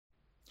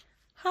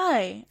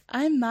Hi,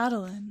 I'm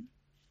Madeline,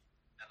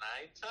 And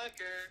I'm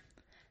Tucker.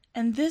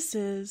 and this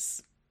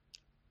is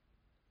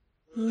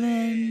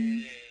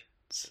Lynn.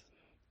 Lit.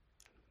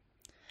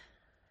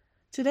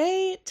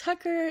 Today,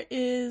 Tucker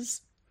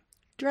is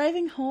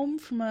driving home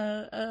from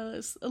a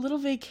little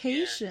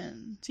Yes,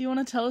 vacation. Do you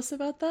want to tell us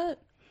about that?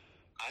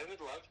 I would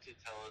love to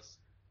tell us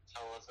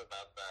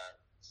about that.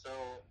 So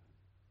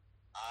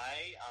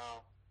I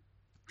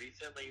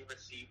recently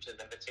received an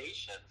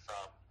invitation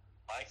from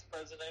Vice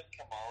President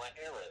Kamala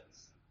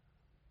Harris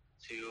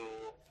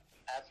to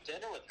have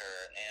dinner with her,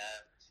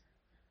 and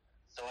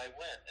so I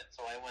went. And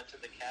so I went to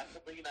the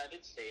capital of the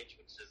United States,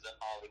 which is in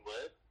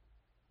Hollywood,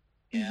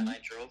 and Mm-hmm. I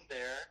drove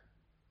there,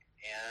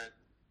 and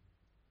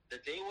the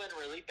day went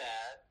really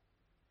bad.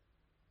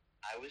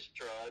 I was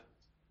drugged,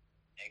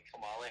 and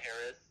Kamala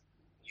Harris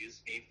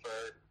used me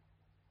for,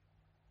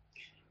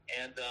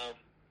 and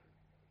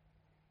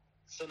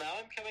so now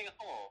I'm coming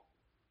home.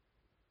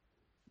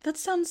 That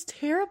sounds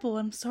terrible.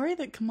 I'm sorry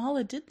that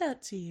Kamala did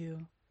that to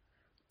you.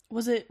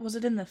 Was it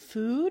in the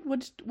food?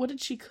 What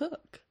did she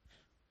cook?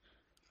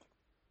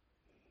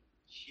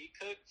 She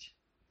cooked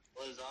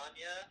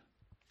lasagna.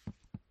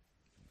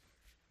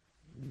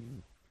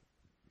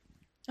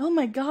 Oh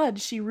my God,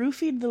 she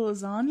roofied the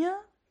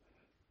lasagna?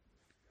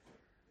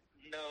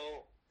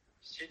 No,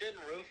 she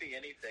didn't roofie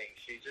anything.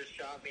 She just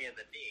shot me in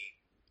the knee.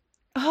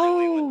 And then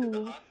we went to the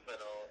Oh,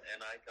 hospital,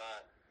 and I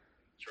got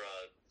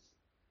drugs.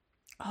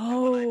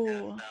 And when I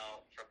passed oh,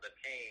 out from the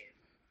pain,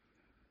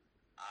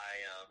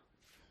 I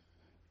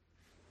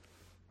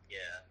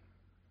yeah.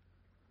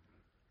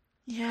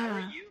 How are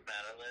yeah. you,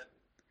 Madeline?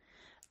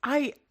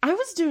 I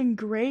was doing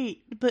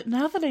great, but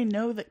now that I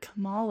know that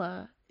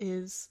Kamala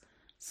is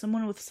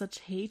someone with such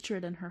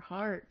hatred in her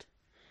heart,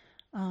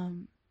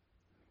 um,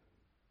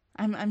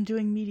 I'm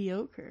doing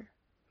mediocre.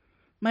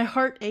 My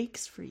heart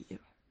aches for you.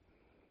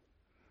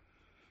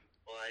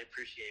 Well, I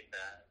appreciate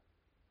that.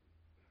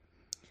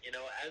 You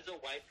know, as a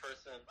white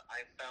person,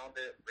 I found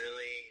it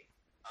really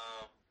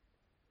um,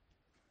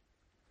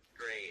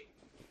 great.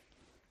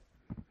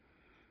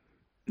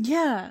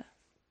 Yeah,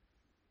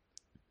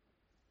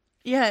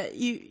 yeah.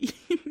 You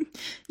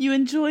you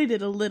enjoyed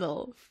it a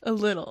little.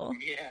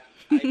 Yeah,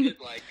 I did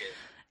like it.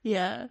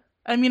 Yeah.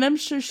 I mean, I'm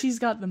sure she's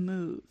got the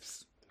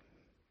moves.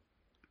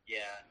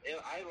 Yeah,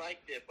 I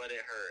liked it, but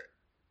it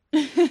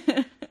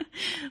hurt.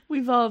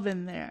 We've all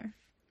been there.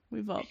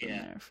 We've all been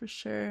Yeah. there for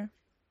sure.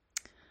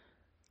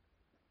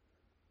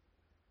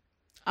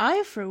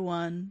 I, for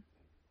one,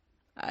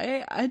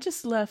 I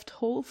just left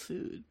Whole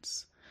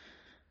Foods.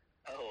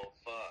 Oh,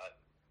 fuck.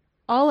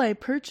 All I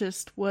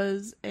purchased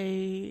was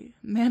a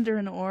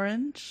mandarin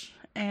orange,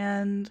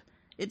 and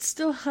it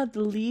still had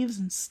the leaves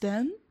and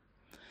stem,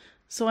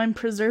 so I'm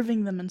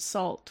preserving them in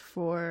salt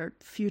for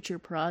future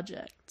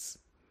projects.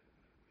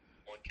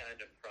 What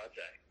kind of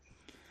project?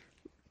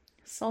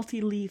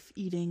 Salty leaf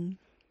eating.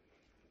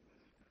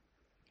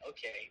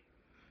 Okay.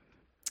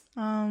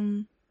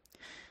 Um,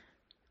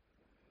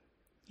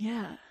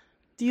 yeah.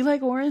 Do you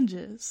like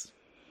oranges?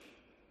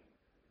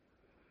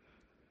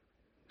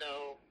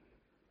 No,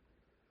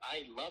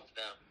 I love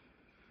them.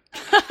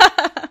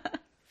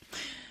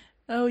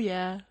 Oh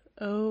yeah.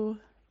 Oh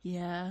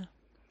yeah.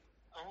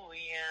 Oh,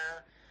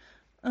 yeah.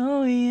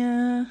 Oh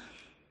yeah.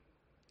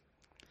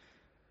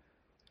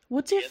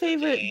 What's your The other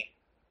favorite day,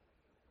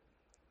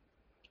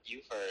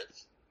 you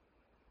first.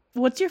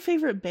 what's your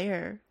favorite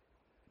bear?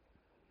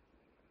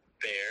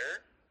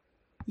 Bear?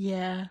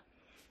 Yeah.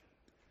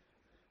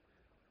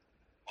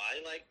 I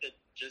like the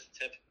just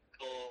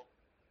typical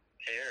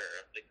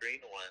pear, the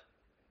green one.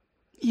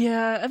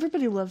 Yeah,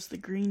 everybody loves the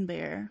green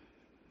bear.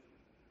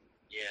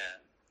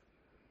 Yeah,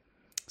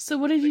 So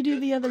what did it's a you do good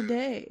the other fruit.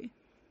 day?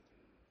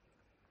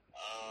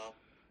 Um,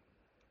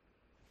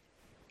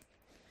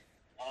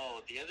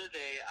 the other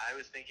day I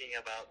was thinking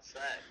about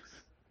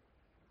sex,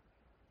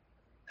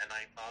 and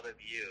I thought of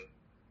you.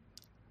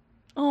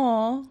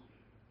 Aw,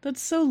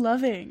 that's so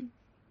loving.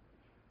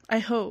 I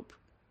hope.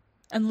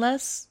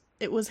 Unless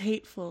it was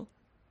hateful.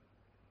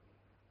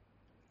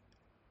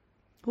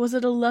 Was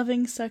it a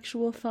loving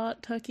sexual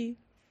thought, Tucky?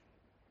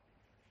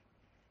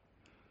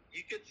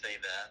 You could say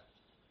that.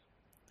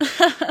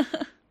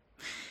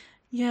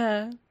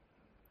 Yeah.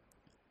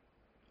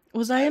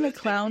 Was I I in a was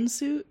thinking clown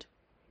suit?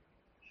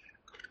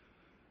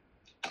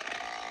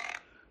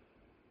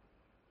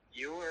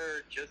 you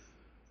were just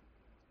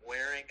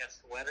wearing a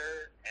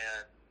sweater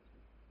and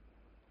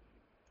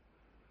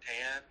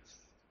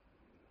pants,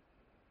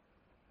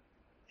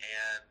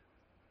 and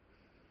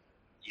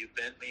you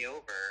bent me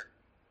over.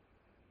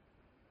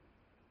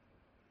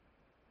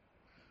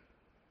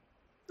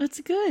 That's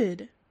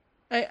good.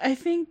 I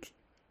think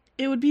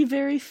it would be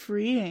very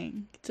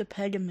freeing to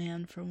peg a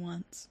man for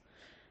once.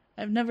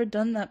 I've never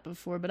done that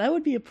before, but I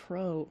would be a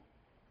pro.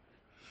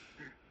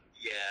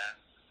 Yeah.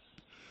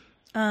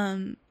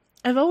 Um,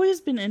 I've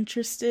always been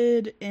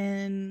interested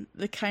in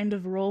the kind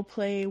of role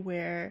play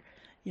where,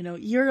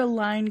 you're a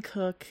line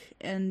cook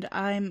and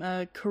I'm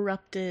a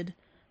corrupted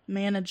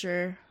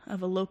manager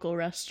of a local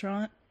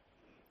restaurant.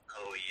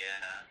 Oh,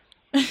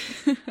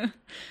 yeah.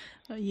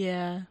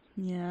 Yeah,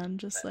 I'm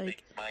just That like,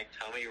 makes my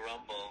tummy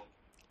rumble.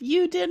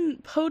 you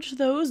didn't poach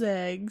those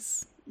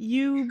eggs.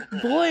 You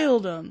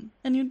boiled them.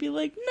 And you'd be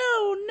like,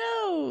 no,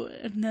 no.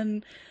 And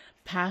then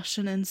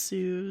passion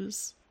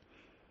ensues.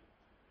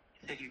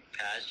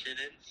 Passion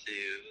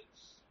ensues.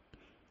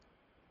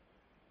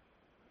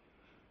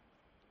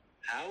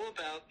 How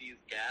about these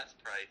gas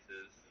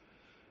prices?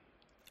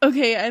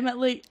 Okay,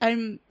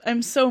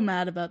 I'm so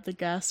mad about the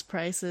gas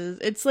prices.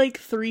 It's like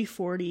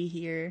 $3.40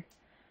 here.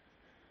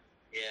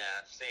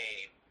 Yeah,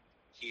 same.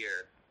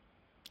 Here.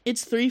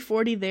 It's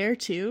 $3.40 there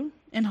too?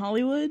 In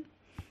Hollywood?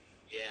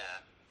 Yeah.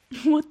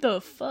 What the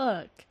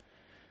fuck?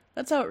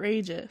 That's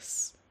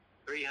outrageous.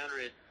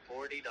 $340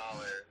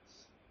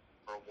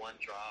 for one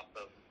drop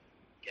of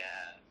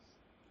gas.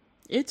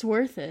 It's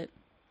worth it.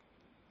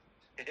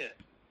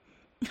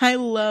 I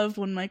love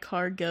when my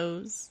car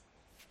goes.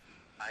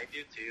 I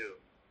do too.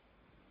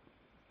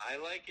 I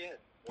like it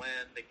when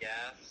the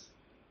gas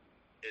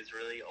is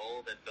really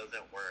old and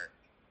doesn't work.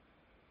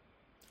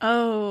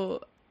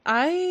 Oh,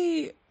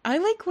 I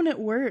like when it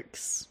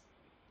works.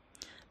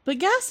 But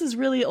gas is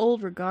really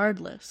old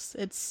regardless.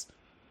 It's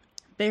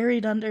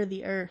buried under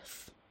the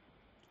earth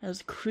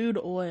as crude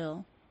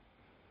oil.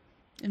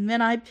 And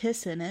then I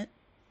piss in it,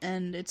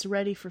 and it's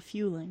ready for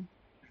fueling.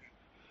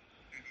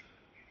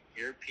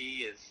 Your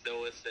pee is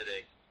so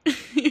acidic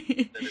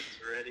that it's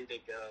ready to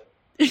go.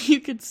 You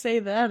could say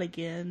that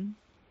again.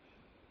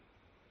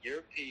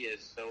 Your pee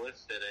is so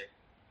acidic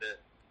that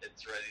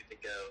it's ready to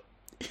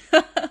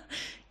go.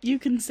 You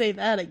can say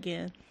that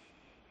again.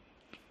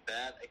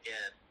 That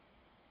again.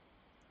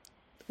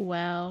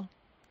 Wow.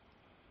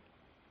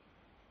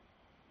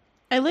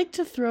 I like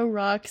to throw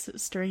rocks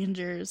at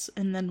strangers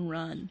and then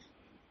run.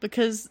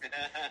 Because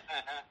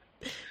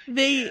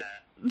they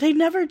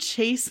never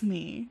chase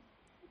me.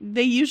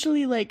 They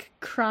usually, like,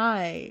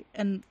 cry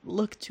and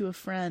look to a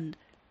friend.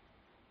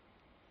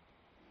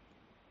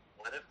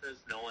 What if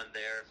there's no one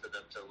there for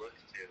them to look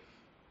to?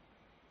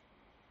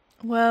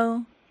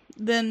 Well,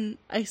 then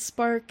I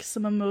spark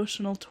some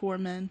emotional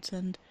torment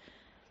and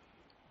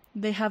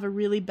they have a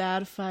really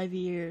bad 5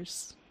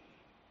 years.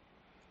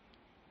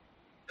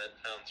 That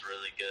sounds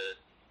really good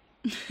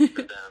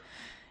for them.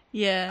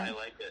 Yeah. I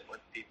like it when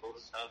people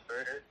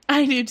suffer.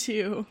 I do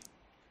too.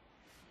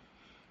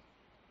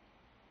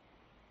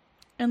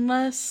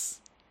 Unless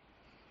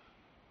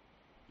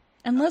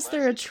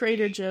they're a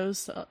Trader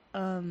Joe's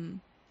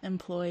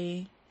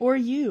employee. Or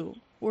you.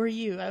 Or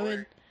you,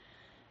 Madeline.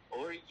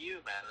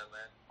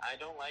 I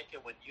don't like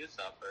it when you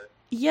suffer.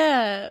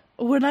 Yeah,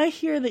 when I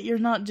hear that you're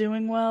not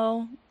doing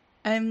well,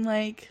 I'm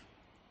like,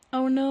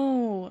 oh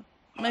no,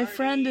 my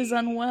friend is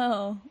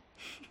unwell.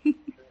 You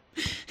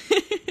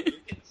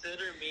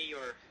consider me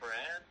your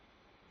friend?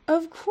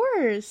 Of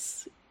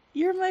course.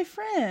 You're my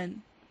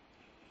friend.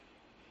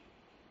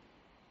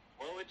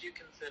 What would you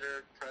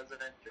consider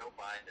President Joe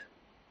Biden?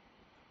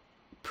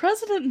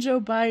 President Joe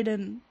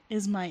Biden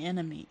is my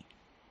enemy.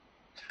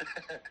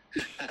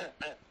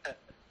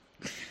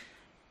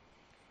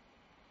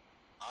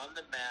 On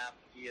the map,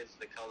 he is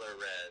the color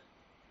red.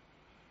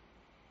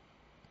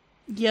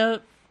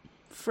 Yep,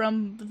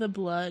 from the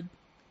blood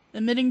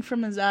emitting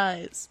from his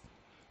eyes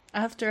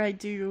after I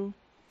do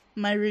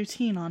my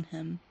routine on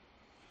him.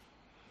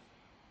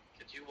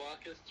 Could you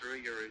walk us through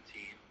your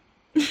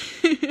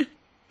routine?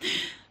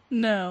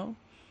 No.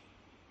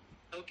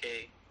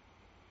 Okay,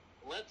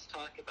 let's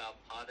talk about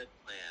potted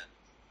plants.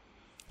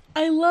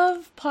 I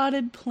love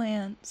potted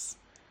plants.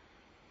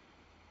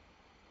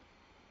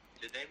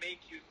 Do they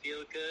make you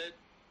feel good?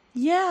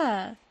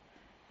 Yeah.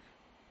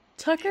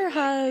 Tucker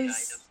like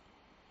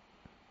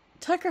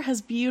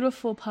has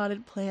beautiful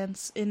potted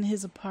plants in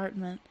his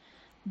apartment,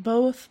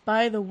 both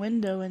by the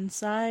window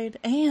inside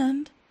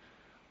and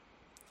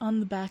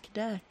on the back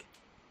deck.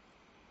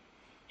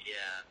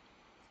 Yeah.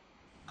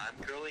 I'm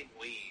growing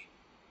weed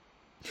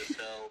to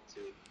sell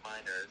to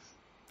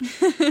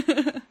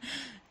miners.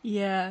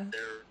 Yeah.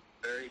 They're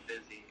very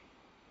busy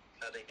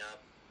cutting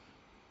up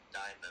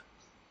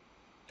diamonds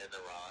in the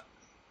rocks.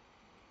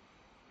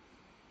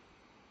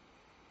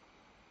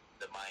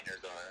 The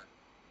miners are.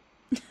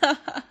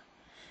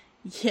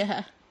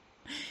 Yeah.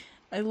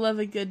 I love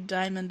a good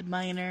diamond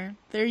miner.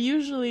 They're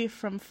usually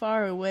from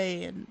far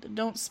away and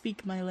don't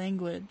speak my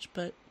language,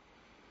 but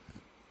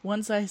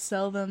once I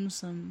sell them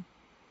some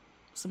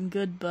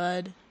good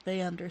bud,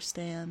 they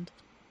understand.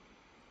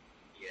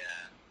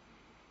 Yeah.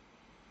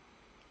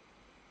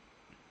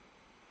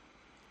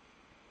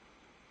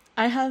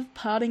 I have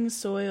potting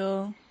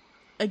soil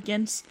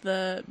against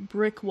the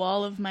brick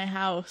wall of my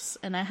house,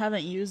 and I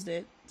haven't used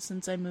it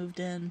since I moved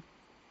in.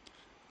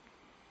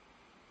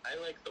 I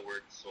like the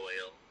word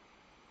soil.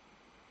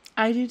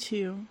 I do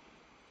too.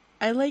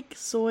 I like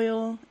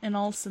soil in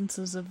all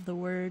senses of the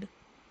word.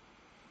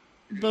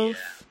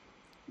 Both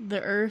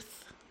the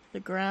earth, the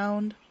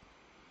ground,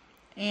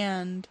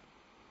 and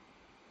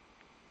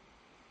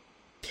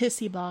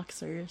pissy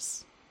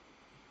boxers.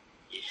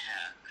 Yeah,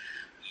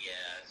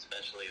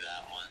 especially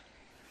that one.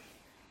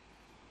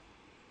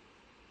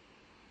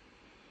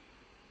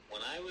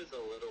 When I was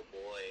a little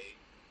boy,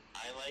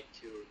 I like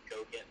to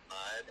go get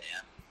mud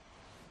and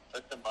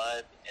put the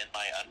mud in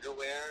my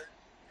underwear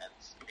and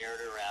smear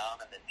it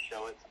around and then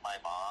show it to my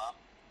mom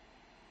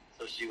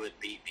so she would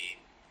beat me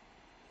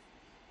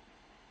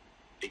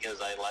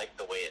because I like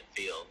the way it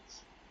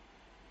feels.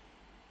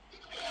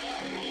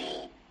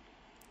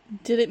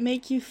 Did it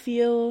make you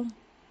feel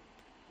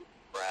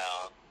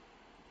Brown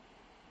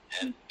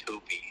and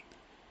poopy.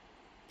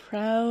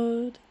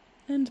 proud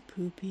and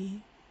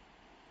poopy?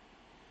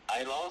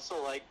 I'd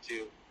also like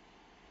to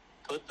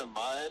put the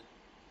mud...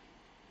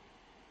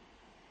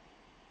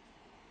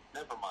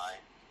 Never mind.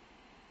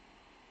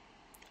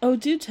 Oh,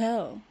 do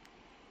tell.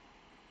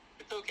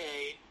 It's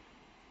okay.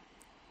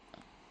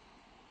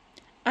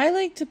 I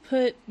like to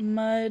put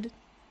mud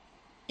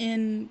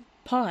in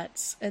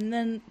pots and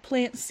then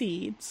plant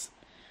seeds,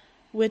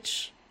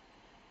 which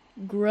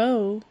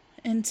grow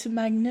into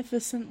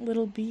magnificent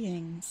little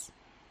beings.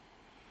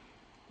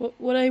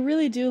 What I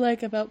really do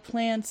like about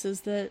plants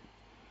is that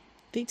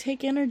they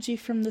take energy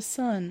from the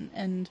sun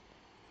and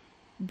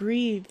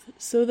breathe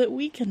so that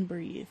we can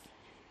breathe.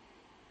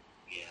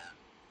 Yeah.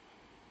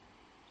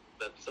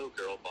 That's so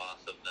girl boss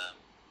of them.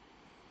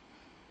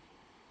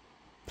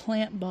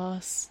 Plant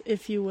boss,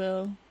 if you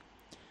will.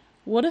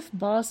 What if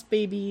Boss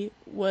Baby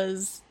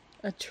was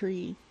a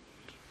tree?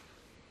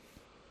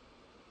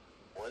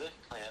 What if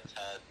plants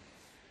had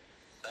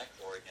sex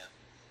organs,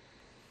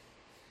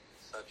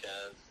 such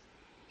as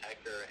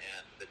pecker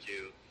and the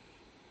Jew?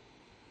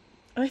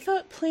 I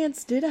thought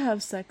plants did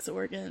have sex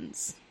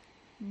organs,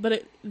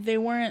 but they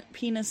weren't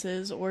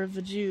penises or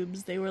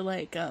vajubes. They were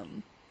like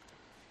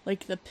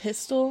the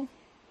pistil.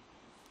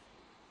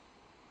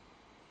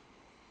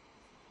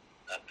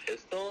 A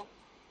pistol?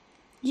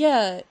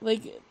 Yeah,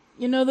 like,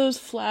 you know those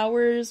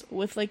flowers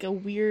with like a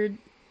weird,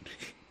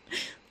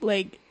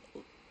 like,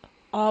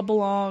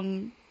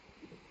 oblong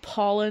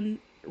pollen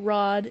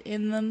rod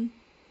in them?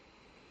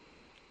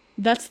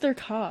 That's their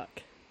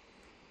cock.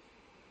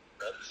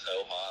 That's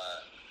so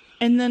hot.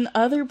 And then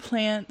other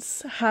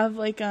plants have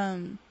like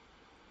a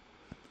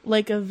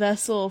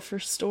vessel for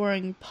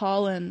storing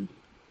pollen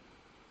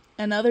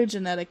and other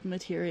genetic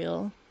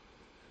material.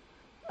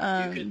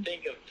 You could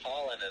think of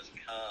pollen as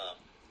cum.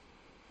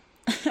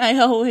 I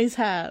always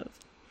have.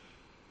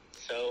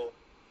 So,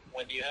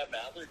 when you have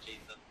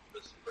allergies in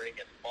the spring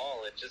and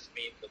fall, it just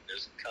means that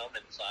there's cum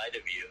inside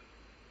of you.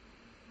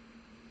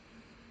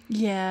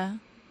 Yeah.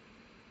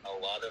 A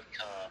lot of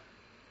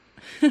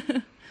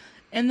cum.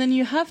 And then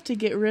you have to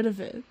get rid of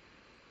it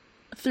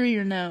through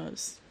your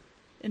nose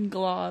in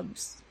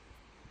globs.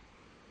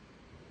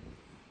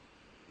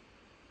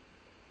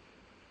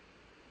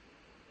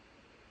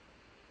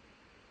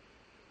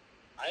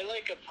 I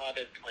like a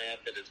potted plant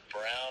that is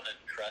brown and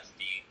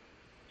crusty,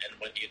 and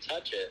when you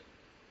touch it,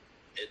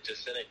 it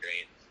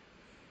disintegrates.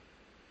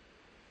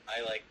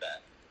 I like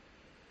that.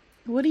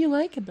 What do you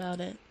like about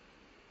it?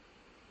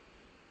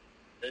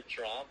 The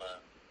drama.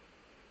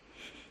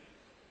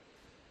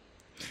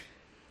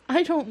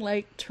 I don't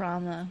like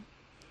trauma.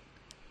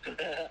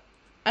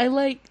 I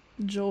like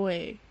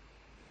joy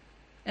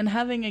and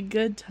having a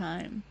good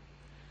time.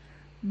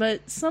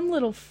 But some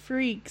little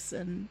freaks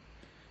and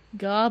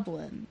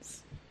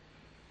goblins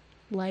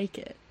like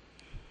it.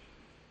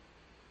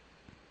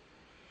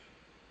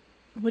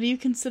 Would you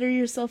consider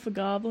yourself a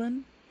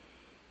goblin?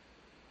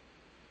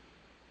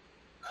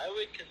 I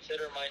would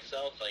consider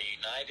myself a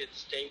United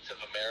States of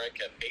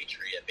America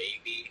patriot,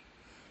 baby.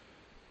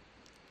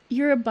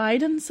 You're a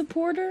Biden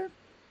supporter?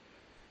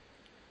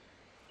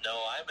 No,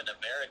 I'm an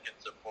American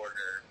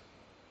supporter.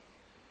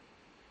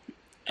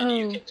 And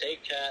you can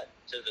take that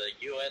to the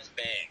U.S.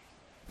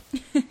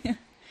 Bank.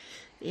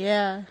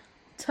 Yeah.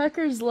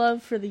 Tucker's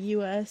love for the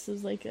U.S.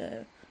 is like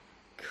a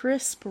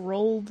crisp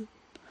rolled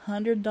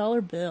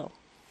 $100 bill.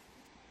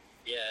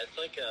 Yeah, it's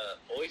like a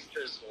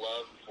oyster's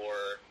love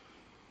for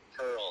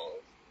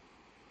pearls.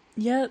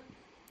 Yep.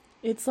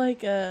 It's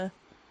like a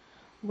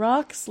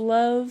rock's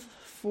love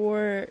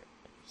for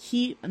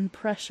heat and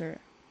pressure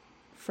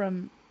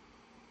from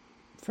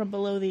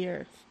below the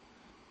earth.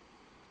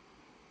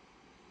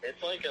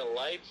 It's like a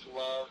light's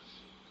love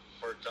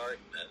for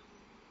darkness.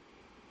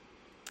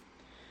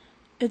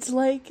 It's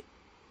like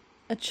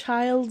a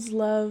child's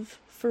love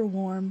for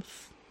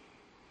warmth.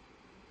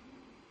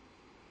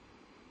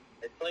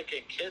 It's like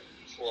a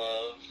kid's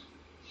love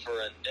for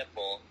a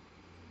nipple.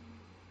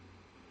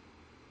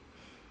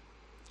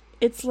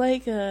 It's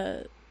like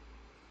a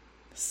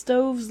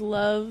stove's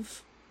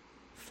love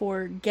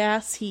for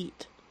gas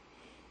heat.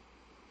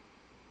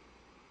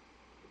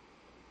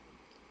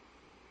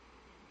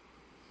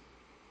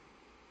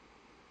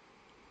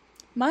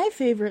 My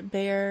favorite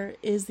bear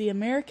is the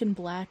American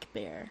black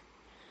bear.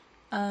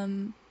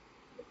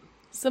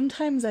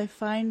 Sometimes I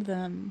find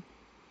them,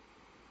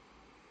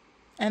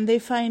 and they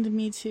find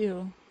me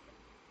too.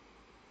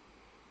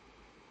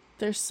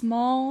 They're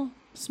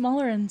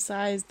smaller in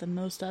size than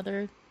most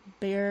other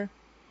bear.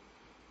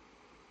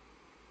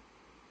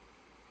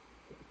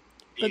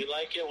 Do you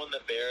like it when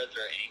the bears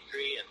are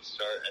angry and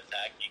start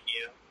attacking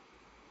you?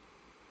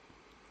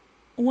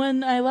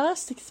 When I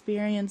last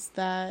experienced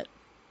that,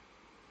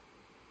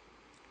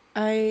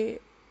 I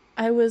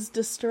I was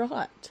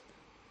distraught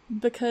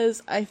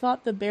because I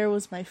thought the bear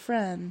was my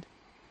friend,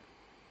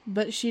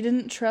 but she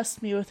didn't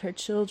trust me with her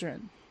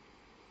children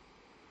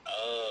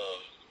Oh.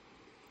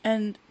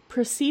 and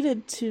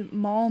proceeded to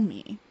maul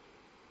me.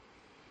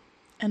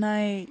 And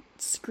I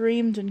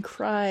screamed and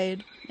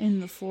cried in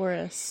the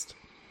forest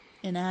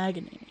in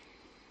agony.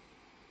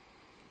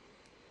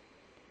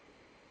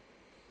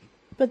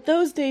 But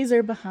those days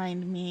are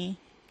behind me.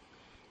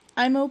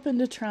 I'm open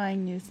to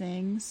trying new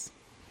things.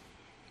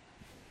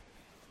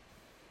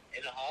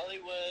 In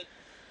Hollywood,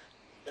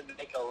 to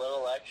make a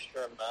little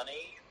extra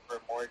money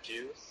for more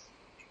juice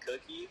and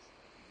cookies,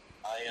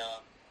 I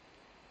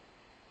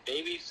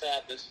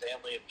babysat this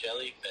family of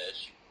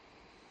jellyfish.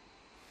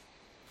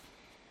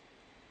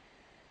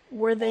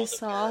 Were they All the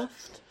parents.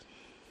 soft?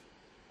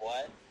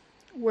 What?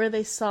 Were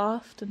they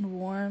soft and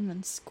warm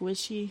and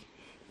squishy?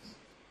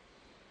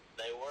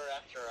 They were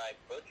after I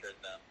butchered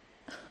them.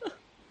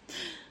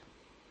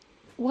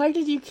 Why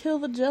did you kill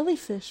the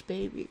jellyfish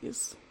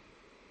babies?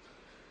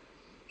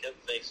 Because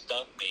they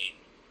stung me.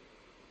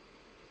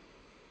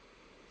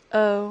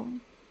 Oh,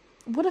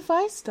 what if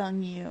I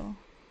stung you?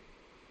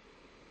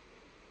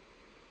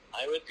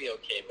 I would be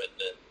okay with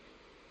it.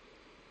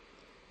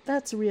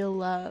 That's real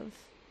love.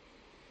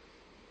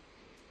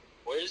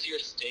 Where's your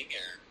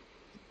stinger?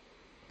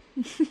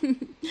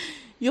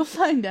 You'll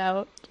find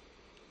out.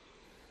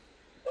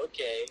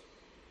 Okay.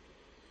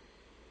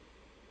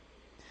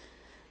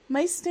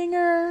 My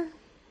stinger,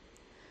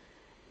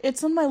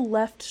 it's on my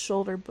left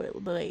shoulder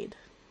blade.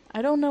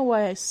 I don't know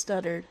why I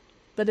stuttered,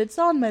 but it's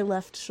on my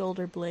left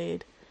shoulder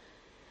blade.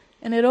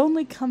 And it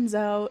only comes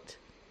out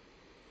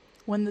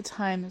when the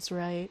time is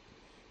right.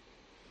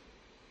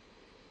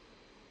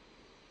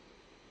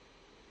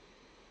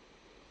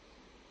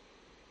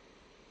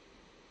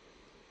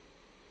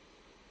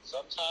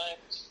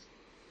 Sometimes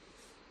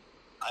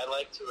I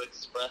like to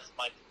express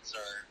my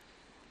concern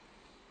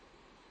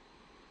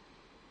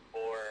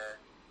for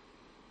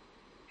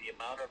the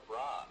amount of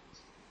rocks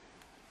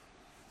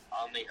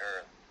on the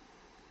earth.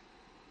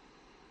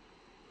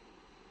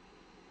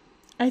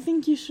 I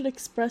think you should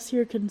express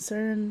your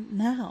concern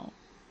now.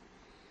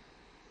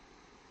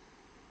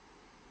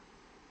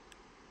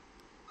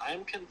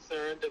 I'm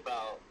concerned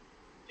about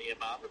the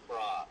amount of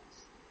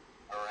rocks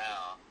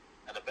around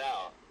and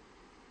about,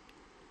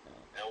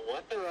 and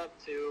what they're up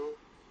to,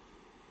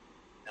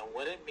 and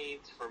what it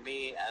means for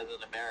me as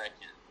an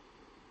American.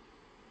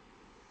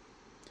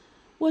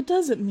 What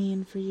does it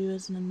mean for you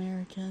as an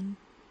American?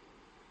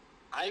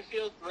 I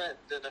feel threatened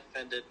and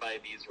offended by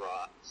these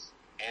rocks,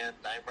 and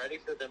I'm ready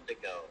for them to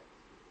go.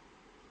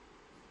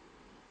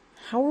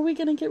 How are we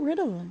going to get rid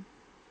of them?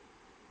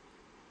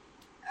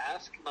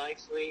 Ask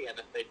nicely, and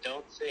if they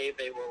don't say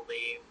they will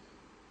leave,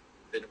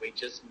 then we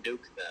just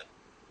nuke them.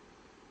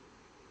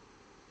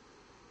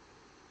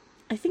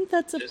 I think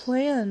that's a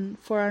plan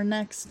for our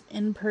next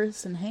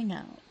in-person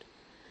hangout.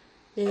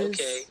 Is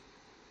Okay.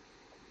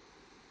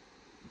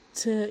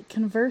 to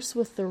converse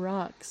with the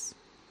rocks.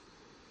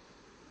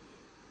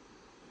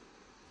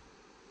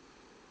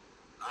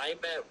 I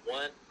met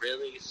one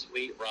really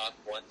sweet rock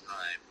one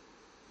time,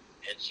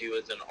 and she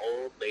was an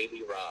old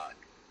lady rock.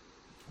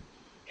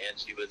 And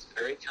she was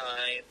very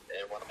kind,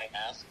 and when I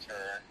asked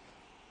her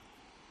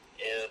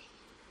if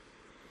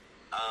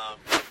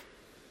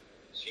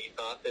she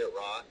thought that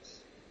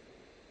rocks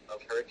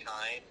of her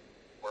kind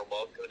were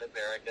welcome in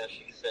America,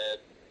 she said,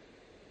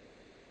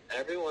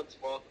 everyone's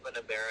welcome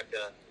in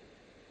America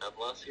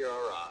unless you're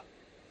a rock.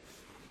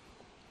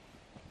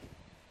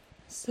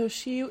 So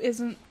she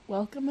isn't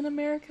welcome in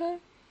America?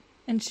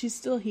 And she's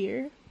still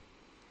here?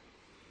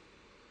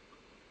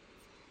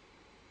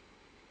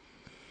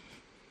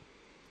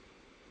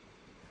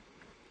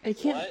 I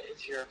can't... What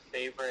is your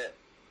favorite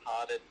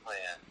potted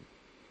plant?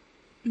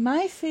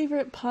 My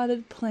favorite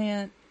potted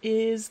plant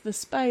is the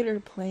spider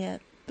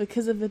plant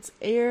because of its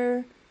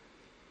air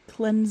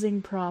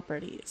cleansing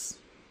properties.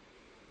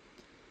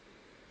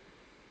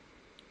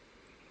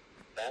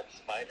 That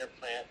spider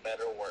plant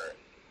better work.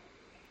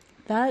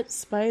 That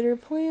spider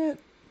plant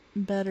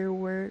better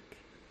work.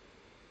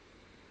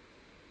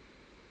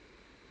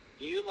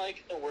 Do you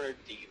like the word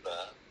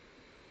diva?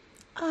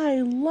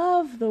 I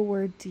love the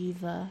word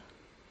diva.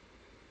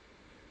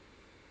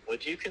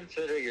 Would you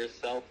consider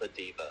yourself a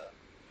diva?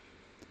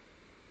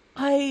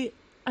 I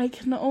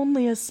can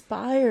only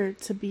aspire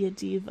to be a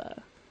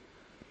diva.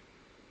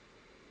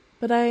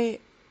 But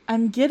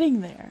I'm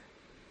getting there.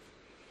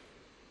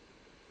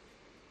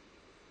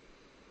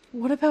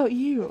 What about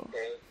you?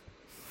 Okay.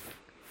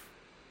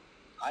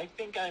 I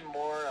think I'm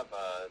more of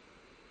a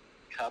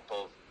cup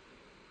of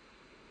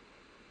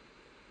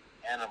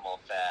animal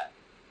fat,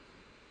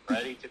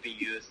 ready to be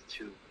used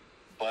to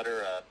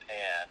butter a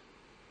pan.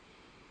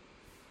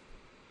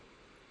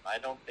 I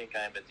don't think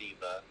I'm a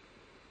diva.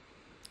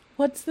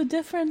 What's the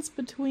difference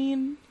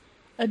between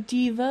a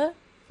diva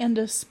and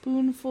a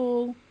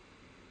spoonful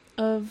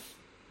of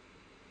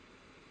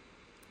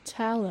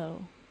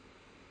tallow?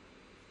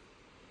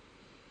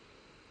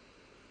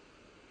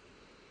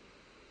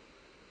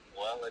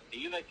 Well, Well, a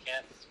diva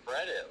can't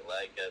spread it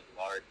like a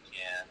lard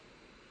can.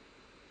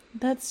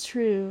 That's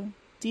true.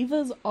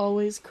 Divas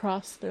always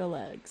cross their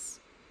legs.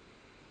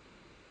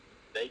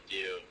 They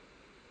do.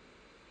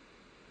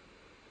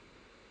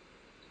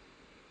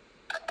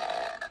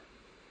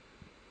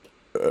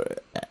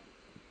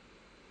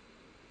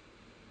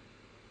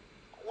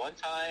 One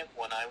time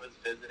when I was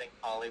visiting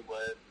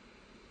Hollywood,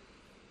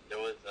 there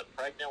was a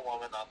pregnant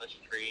woman on the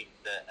street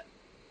that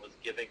was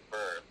giving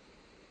birth.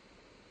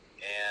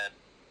 And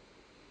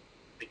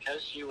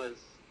because she was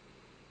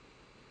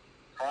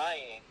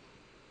crying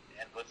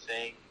and was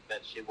saying that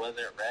she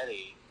wasn't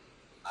ready,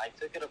 I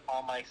took it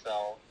upon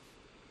myself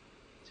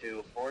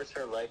to force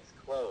her legs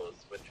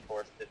closed, which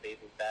forced the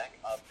baby back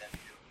up into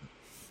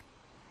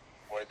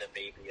where the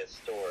baby is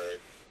stored.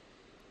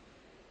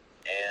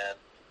 And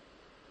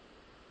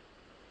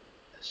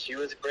she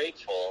was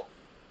grateful.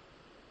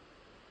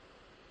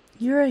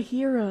 You're a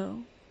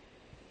hero.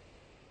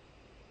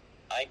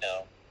 I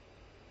know.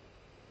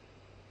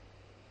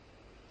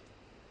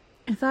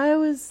 If I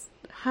was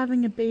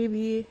having a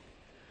baby,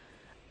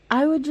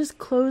 I would just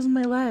close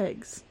my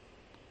legs.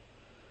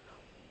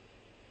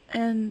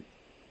 And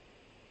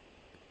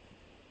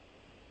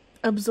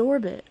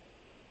absorb it.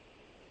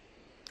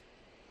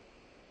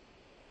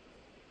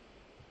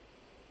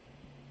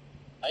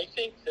 I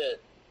think that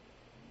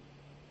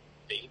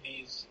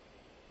babies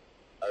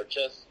are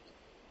just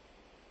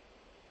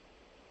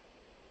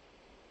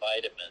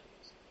vitamins.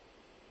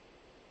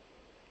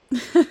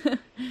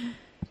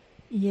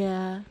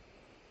 Yeah.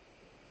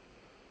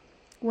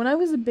 When I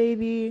was a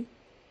baby,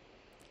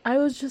 I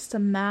was just a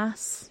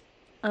mass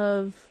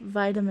of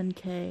vitamin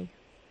K.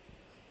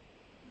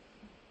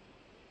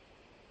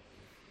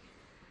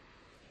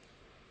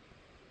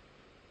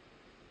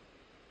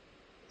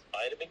 Does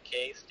vitamin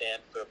K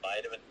stand for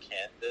vitamin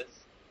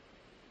Kansas?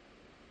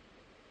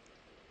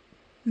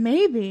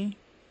 Maybe.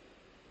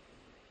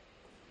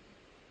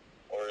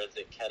 Or is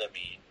it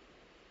ketamine?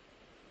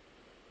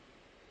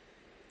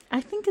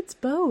 I think it's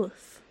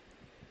both.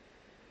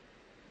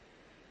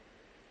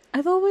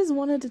 I've always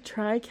wanted to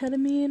try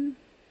ketamine.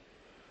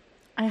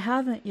 I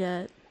haven't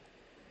yet.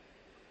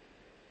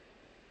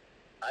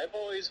 I've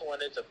always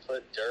wanted to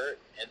put dirt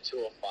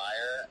into a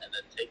fire and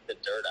then take the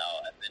dirt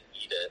out and then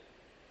eat it.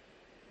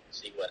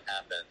 See what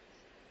happens.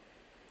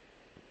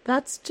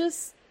 That's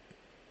just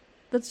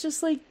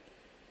like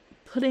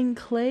putting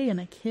clay in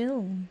a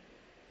kiln.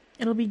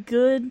 It'll be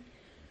good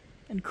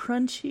and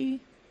crunchy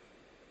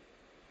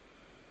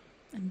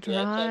and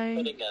dry.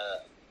 Yeah,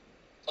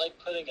 it's like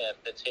putting a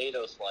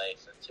potato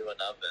slice into an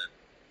oven.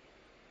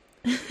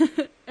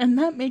 And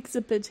that makes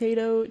a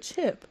potato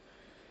chip.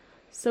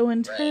 So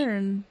in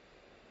turn,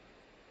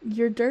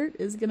 your dirt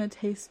is going to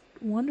taste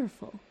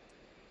wonderful.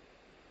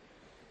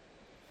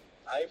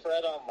 I've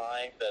read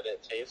online that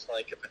it tastes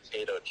like a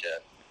potato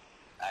chip,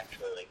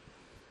 actually.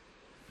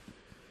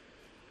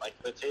 Like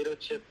a potato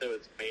chip that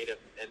was made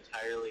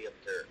entirely of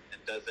dirt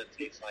and doesn't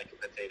taste like a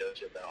potato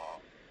chip at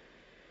all.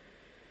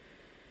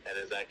 And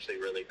is actually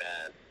really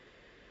bad.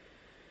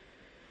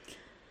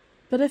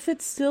 But if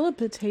it's still a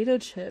potato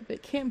chip,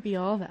 it can't be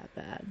all that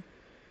bad.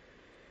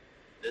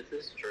 This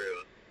is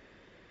true.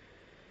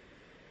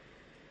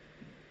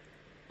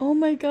 Oh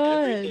my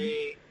god.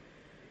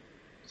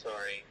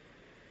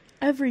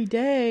 Every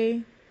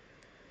day.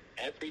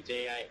 Every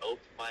day I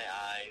open my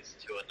eyes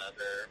to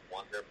another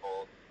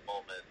wonderful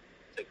moment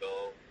to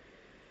go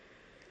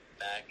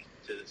back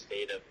to the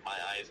state of my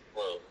eyes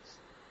closed.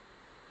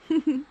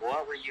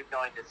 What were you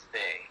going to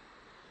say?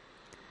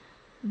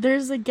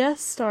 There's a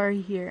guest star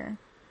here.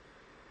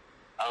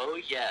 Oh,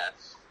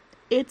 yes.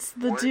 It's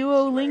the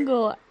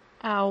Duolingo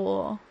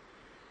owl.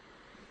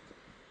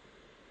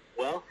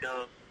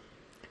 Welcome.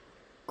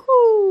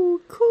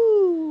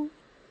 Coo.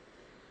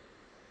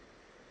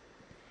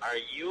 Are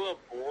you a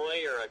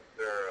boy or a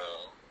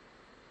girl?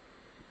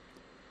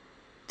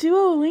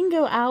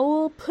 Duolingo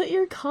owl, put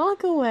your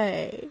cock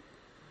away.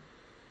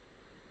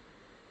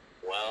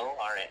 Well,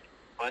 our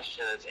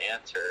question is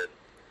answered.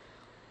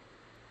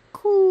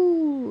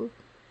 Coo.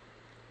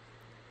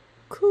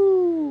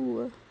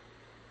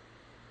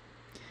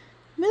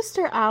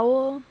 Mr.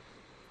 Owl,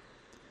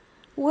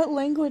 what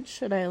language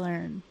should I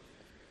learn?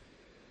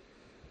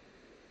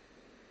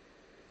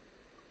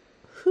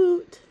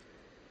 Hoot.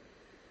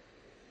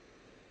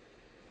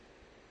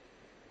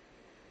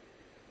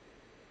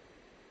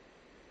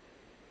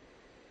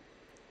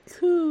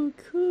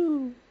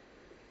 Coo.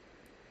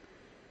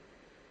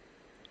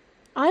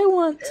 I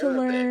want to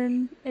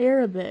learn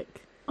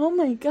Arabic. Oh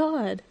my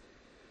god.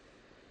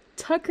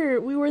 Tucker,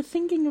 we were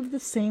thinking of the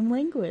same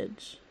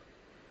language.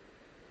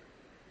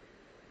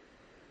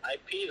 I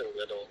peed a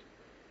little,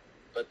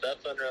 but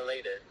that's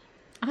unrelated.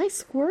 I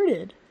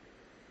squirted.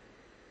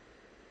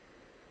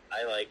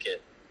 I like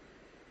it.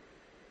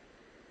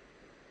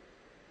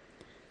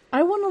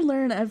 I want to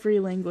learn every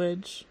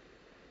language,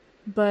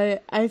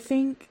 but I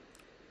think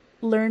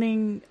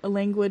learning a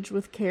language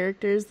with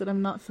characters that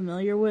I'm not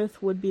familiar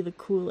with would be the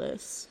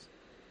coolest.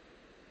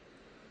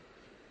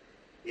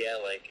 Yeah,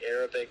 like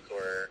Arabic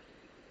or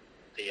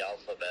the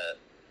alphabet.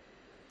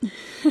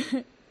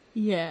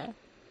 Yeah.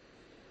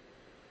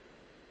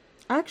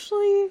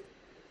 Actually,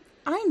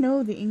 I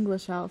know the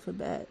English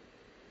alphabet.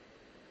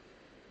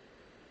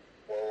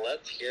 Well,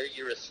 let's hear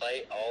you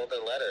recite all the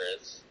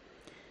letters.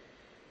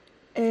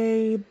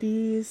 A,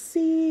 B,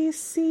 C,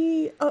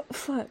 C. Oh,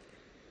 fuck.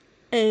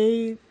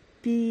 A,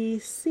 B,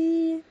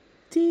 C,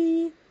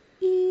 D,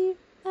 E,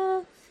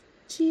 F,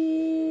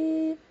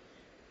 G,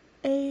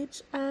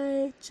 H,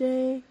 I,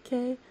 J,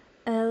 K,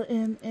 L,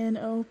 M, N,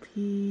 O,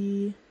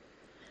 P,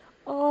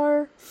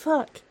 R.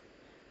 Fuck.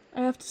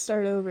 I have to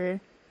start over.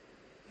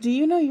 Do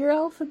you know your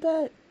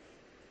alphabet?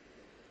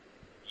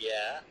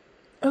 Yeah.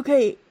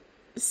 Okay,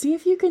 see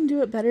if you can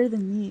do it better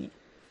than me.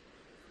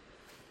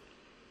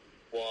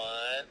 1,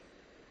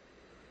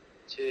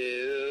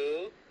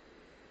 2,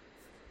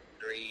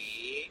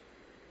 3,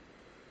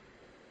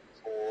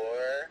 4,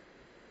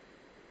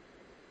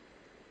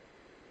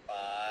 5,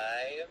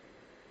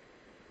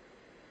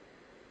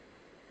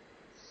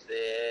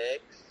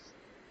 6,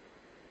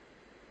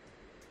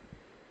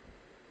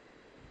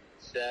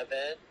 7,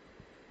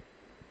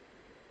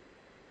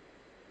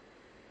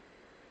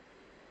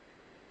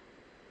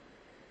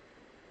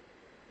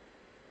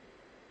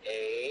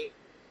 8,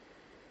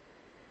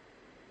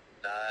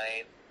 9,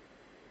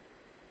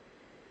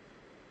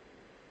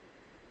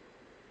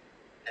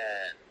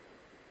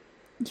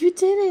 10. You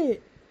did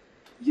it!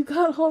 You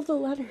got all the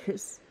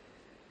letters.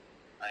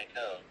 I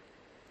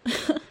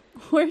know.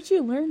 Where'd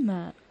you learn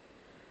that?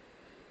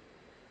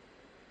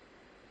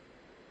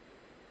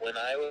 When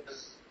I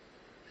was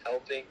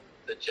helping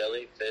the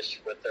jellyfish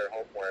with their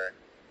homework,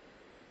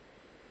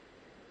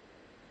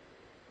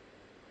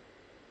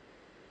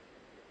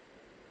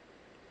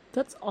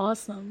 That's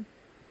awesome.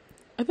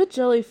 I bet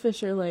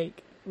jellyfish are,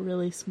 like,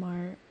 really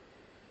smart.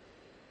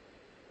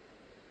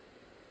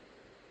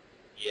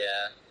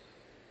 yeah.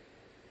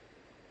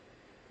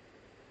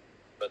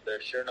 But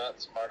they're sure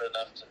not smart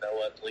enough to know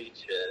what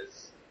bleach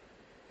is.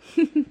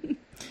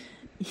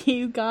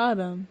 You got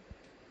them.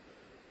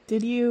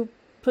 Did you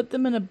put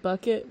them in a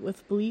bucket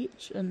with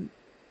bleach and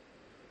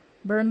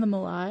burn them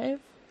alive?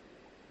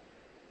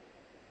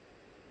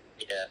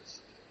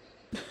 Yes.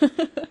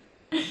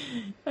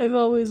 I've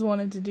always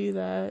wanted to do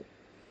that.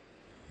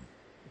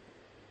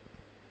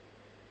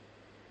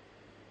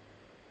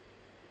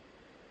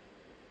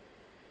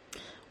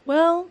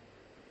 Well,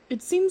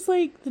 it seems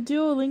like the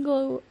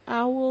Duolingo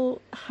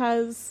owl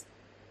has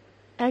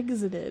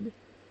exited.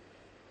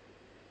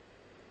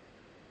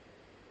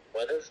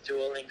 What does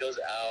Duolingo's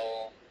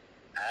owl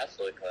ass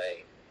look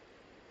like?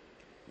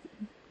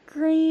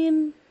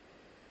 Green,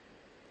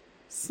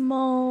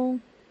 small,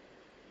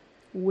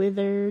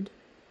 withered.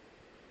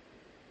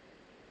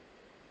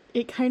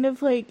 It kind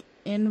of like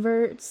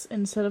inverts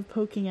instead of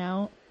poking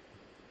out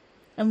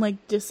and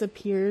like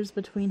disappears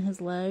between his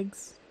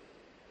legs.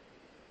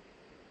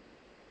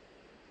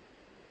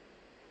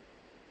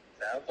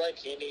 Sounds like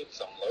he needs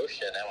some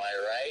lotion, am I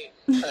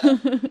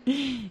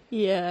right?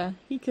 Yeah,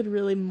 he could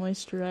really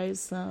moisturize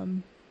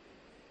some.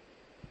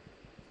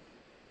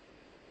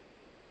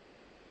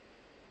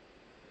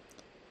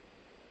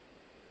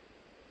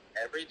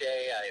 Every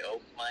day I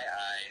open my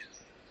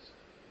eyes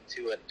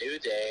to a new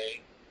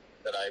day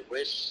that I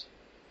wish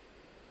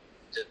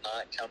did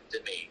not come to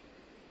me.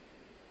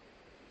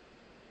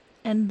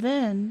 And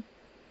then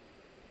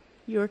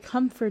you're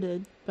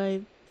comforted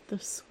by the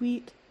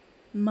sweet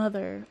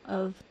mother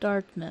of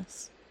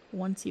darkness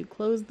once you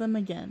close them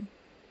again.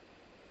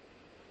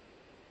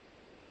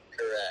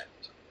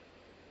 Correct.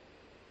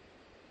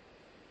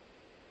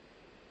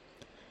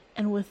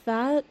 And with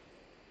that,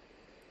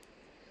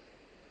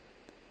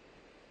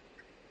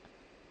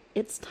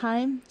 it's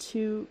time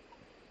to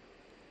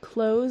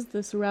close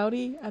this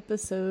rowdy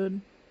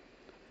episode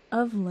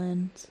of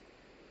Lent.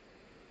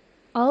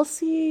 I'll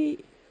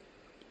see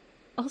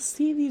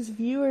these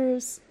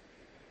viewers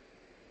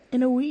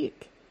in a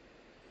week.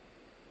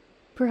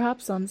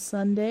 Perhaps on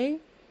Sunday.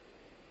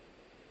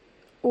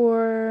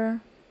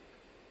 Or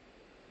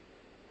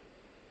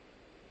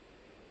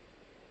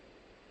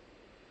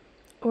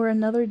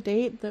another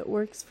date that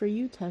works for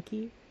you,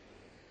 Tucky.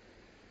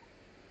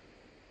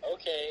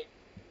 Okay.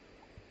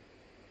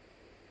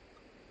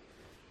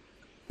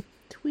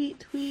 Tweet,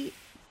 tweet,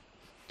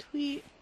 tweet.